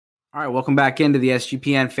All right, welcome back into the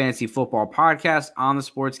SGPN Fantasy Football Podcast on the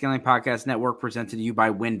Sports Gambling Podcast Network, presented to you by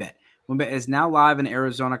WynnBET. WynnBET is now live in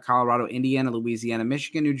Arizona, Colorado, Indiana, Louisiana,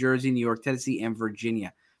 Michigan, New Jersey, New York, Tennessee, and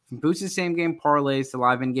Virginia. From boosted same-game parlays to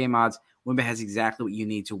live in-game odds, WynnBET has exactly what you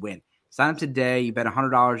need to win. Sign up today. You bet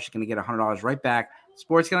 $100, you're going to get $100 right back.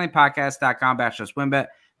 SportsGamblingPodcast.com/WynnBET.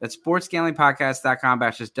 That's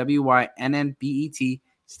SportsGamblingPodcast.com/WYNNBET.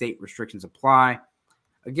 State restrictions apply.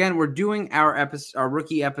 Again, we're doing our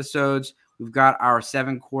rookie episodes. We've got our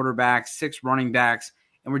 7 quarterbacks, 6 running backs,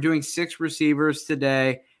 and we're doing 6 receivers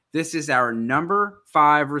today. This is our number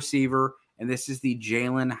 5 receiver, and this is the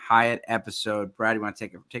Jalin Hyatt episode. Brad, you want to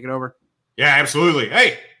take it over? Yeah, absolutely.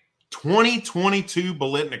 Hey, 2022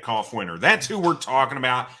 Biletnikoff winner. That's who we're talking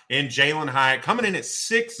about. And Jalin Hyatt coming in at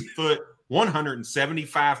 6 foot,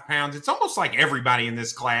 175 pounds. It's almost like everybody in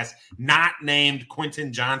this class, not named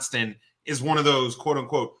Quentin Johnston, is one of those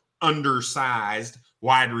quote-unquote undersized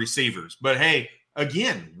wide receivers. But hey,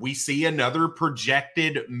 again, we see another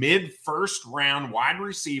projected mid-first round wide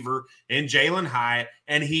receiver in Jalin Hyatt,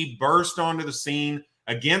 and he burst onto the scene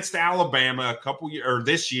against Alabama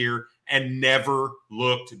this year and never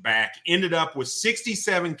looked back. Ended up with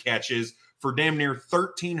 67 catches for damn near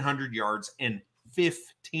 1,300 yards and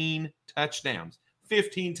 15 touchdowns.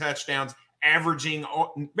 15 touchdowns, averaging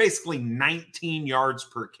basically 19 yards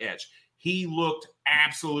per catch. He looked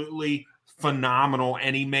absolutely phenomenal,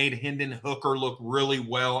 and he made Hendon Hooker look really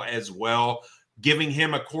well as well, giving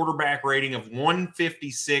him a quarterback rating of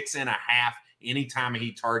 156.5 anytime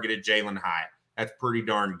he targeted Jalin Hyatt. That's pretty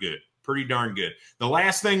darn good. Pretty darn good. The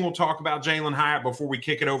last thing we'll talk about Jalin Hyatt before we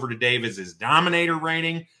kick it over to Dave is his dominator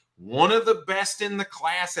rating. One of the best in the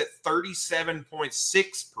class at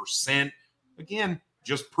 37.6%. Again,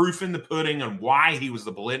 just proof in the pudding on why he was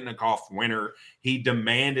the Biletnikoff winner. He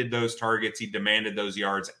demanded those targets. He demanded those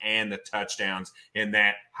yards and the touchdowns in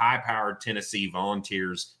that high-powered Tennessee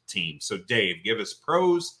Volunteers team. So, Dave, give us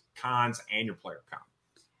pros, cons, and your player comp.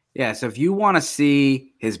 Yeah, so if you want to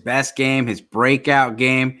see his best game, his breakout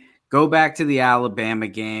game, go back to the Alabama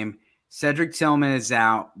game. Cedric Tillman is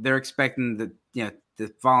out. They're expecting the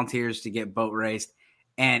Volunteers to get boat raced,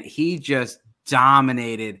 and he just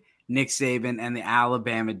dominated Nick Saban and the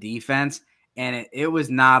Alabama defense, and it was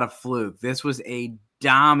not a fluke. This was a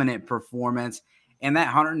dominant performance, and that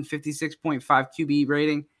 156.5 QB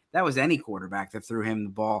rating, that was any quarterback that threw him the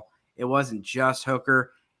ball. It wasn't just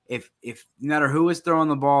Hooker. If no matter who was throwing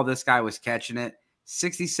the ball, this guy was catching it.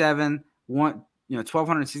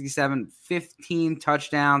 1,267, 15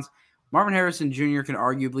 touchdowns. Marvin Harrison Jr. could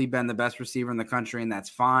arguably been the best receiver in the country, and that's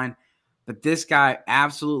fine. But this guy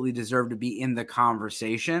absolutely deserved to be in the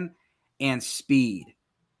conversation. And speed.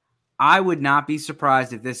 I would not be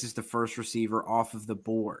surprised if this is the first receiver off of the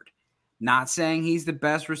board. Not saying he's the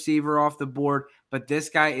best receiver off the board, but this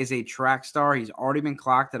guy is a track star. He's already been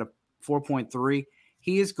clocked at a 4.3.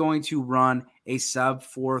 He is going to run a sub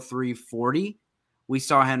 4.3 40. We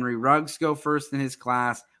saw Henry Ruggs go first in his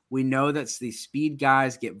class. We know that the speed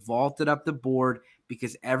guys get vaulted up the board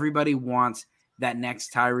because everybody wants that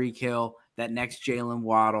next Tyreek Hill, that next Jalen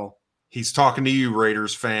Waddle. He's talking to you,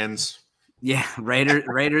 Raiders fans. Yeah,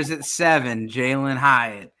 Raiders at 7, Jalin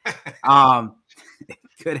Hyatt. It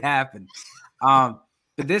could happen. But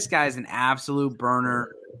this guy's an absolute burner.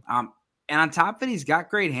 And on top of it, he's got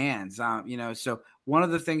great hands. So one of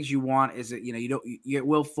the things you want is that, you get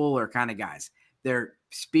Will Fuller kind of guys. They're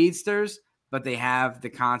speedsters, but they have the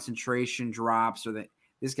concentration drops, or that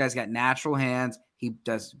this guy's got natural hands. He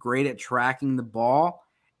does great at tracking the ball,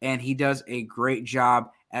 and he does a great job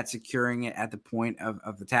at securing it at the point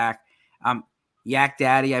of attack. Yak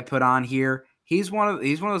Daddy I put on here. He's one of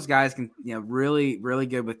those guys really, really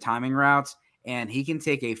good with timing routes, and he can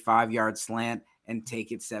take a 5-yard slant and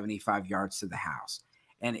take it 75 yards to the house.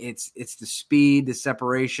 And it's the speed, the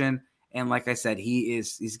separation, and like I said,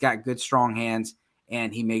 he's got good strong hands,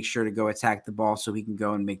 and he makes sure to go attack the ball so he can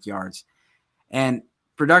go and make yards. And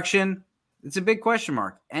production, it's a big question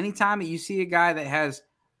mark. Anytime that you see a guy that has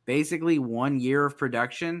basically 1 year of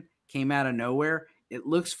production came out of nowhere, it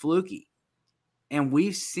looks fluky. And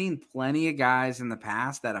we've seen plenty of guys in the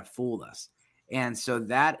past that have fooled us. And so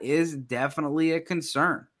that is definitely a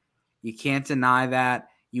concern. You can't deny that.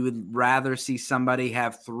 You would rather see somebody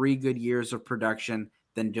have 3 good years of production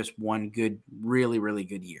than just 1 good, really, really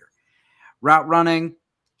good year. Route running,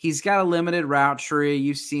 he's got a limited route tree.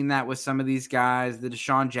 You've seen that with some of these guys, the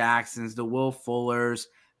Deshaun Jacksons, the Will Fullers,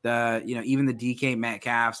 even the DK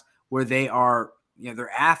Metcalfs, where they are,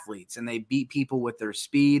 they're athletes and they beat people with their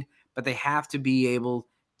speed, but they have to be able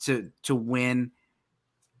to win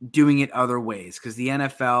doing it other ways, because the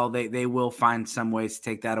NFL, they will find some ways to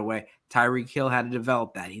take that away. Tyreek Hill had to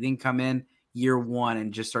develop that. He didn't come in year one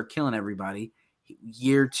and just start killing everybody.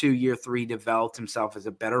 Year 2, year 3, developed himself as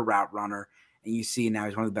a better route runner, and you see now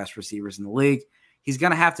he's one of the best receivers in the league. He's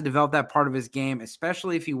going to have to develop that part of his game,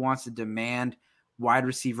 especially if he wants to demand wide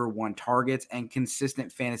receiver 1 targets and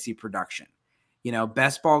consistent fantasy production.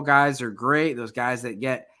 Best ball guys are great. Those guys that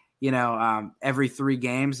get, every 3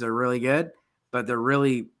 games, they're really good, but they're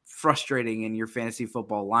really frustrating in your fantasy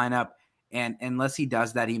football lineup. And unless he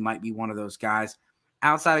does that, he might be one of those guys.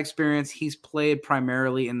 Outside experience, he's played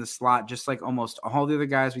primarily in the slot, just like almost all the other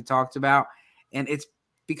guys we talked about. And it's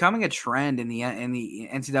becoming a trend in the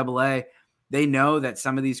NCAA. They know that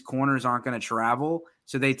some of these corners aren't going to travel,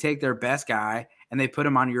 so they take their best guy and they put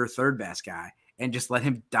him on your third best guy and just let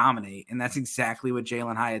him dominate. And that's exactly what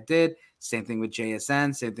Jalin Hyatt did. Same thing with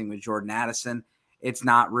JSN, same thing with Jordan Addison. It's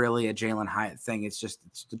not really a Jalin Hyatt thing. It's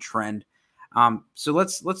the trend. So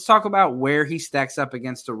let's talk about where he stacks up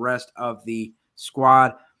against the rest of the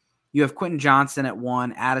squad. You have Quentin Johnson at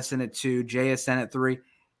 1, Addison at 2, JSN at 3.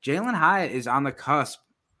 Jalin Hyatt is on the cusp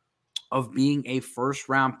of being a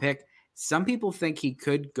first-round pick. Some people think he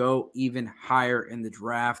could go even higher in the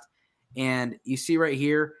draft. And you see right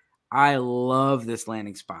here, I love this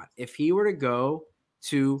landing spot. If he were to go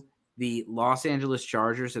to the Los Angeles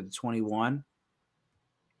Chargers at the 21,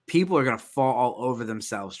 people are going to fall all over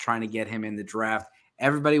themselves trying to get him in the draft.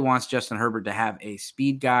 Everybody wants Justin Herbert to have a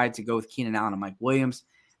speed guy to go with Keenan Allen and Mike Williams.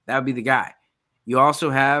 That would be the guy. You also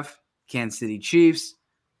have Kansas City Chiefs,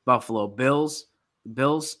 Buffalo Bills. The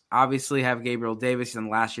Bills obviously have Gabriel Davis in the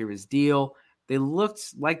last year of his deal. They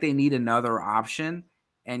looked like they need another option,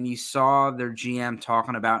 and you saw their GM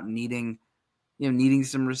talking about needing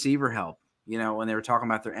some receiver help. When they were talking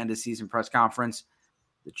about their end of season press conference,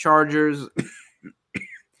 the Chargers,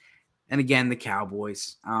 and again the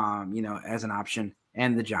Cowboys, as an option,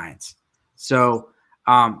 and the Giants. So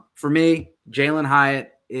for me, Jalin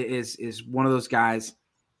Hyatt is one of those guys. Some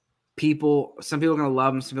people are going to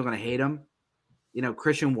love him, some people are going to hate him.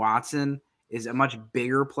 Christian Watson is a much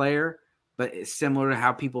bigger player, but it's similar to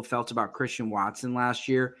how people felt about Christian Watson last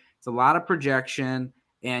year. It's a lot of projection,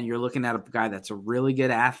 and you're looking at a guy that's a really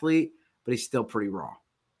good athlete, but he's still pretty raw.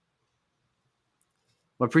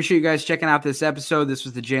 Well, appreciate you guys checking out this episode. This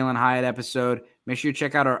was the Jalin Hyatt episode. Make sure you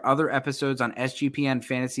check out our other episodes on SGPN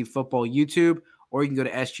Fantasy Football YouTube, or you can go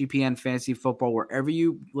to SGPN Fantasy Football wherever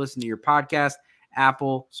you listen to your podcast,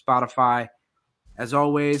 Apple, Spotify. As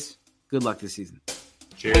always, good luck this season.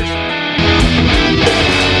 Cheers.